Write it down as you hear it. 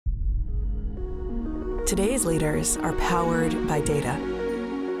Today's leaders are powered by data.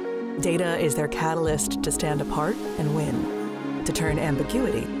 Data is their catalyst to stand apart and win, to turn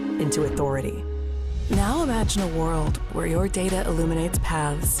ambiguity into authority. Now imagine a world where your data illuminates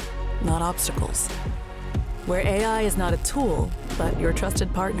paths, not obstacles. Where AI is not a tool, but your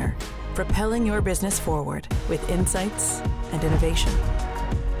trusted partner, propelling your business forward with insights and innovation.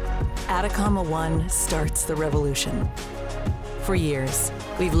 Ataccama ONE starts the revolution. For years,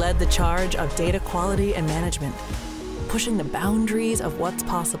 we've led the charge of data quality and management, pushing the boundaries of what's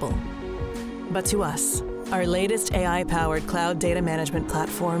possible. But to us, our latest AI-powered cloud data management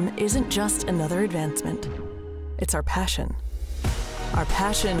platform isn't just another advancement. It's our passion. Our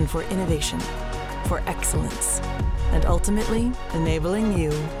passion for innovation, for excellence, and ultimately enabling you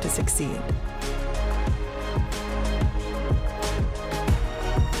to succeed.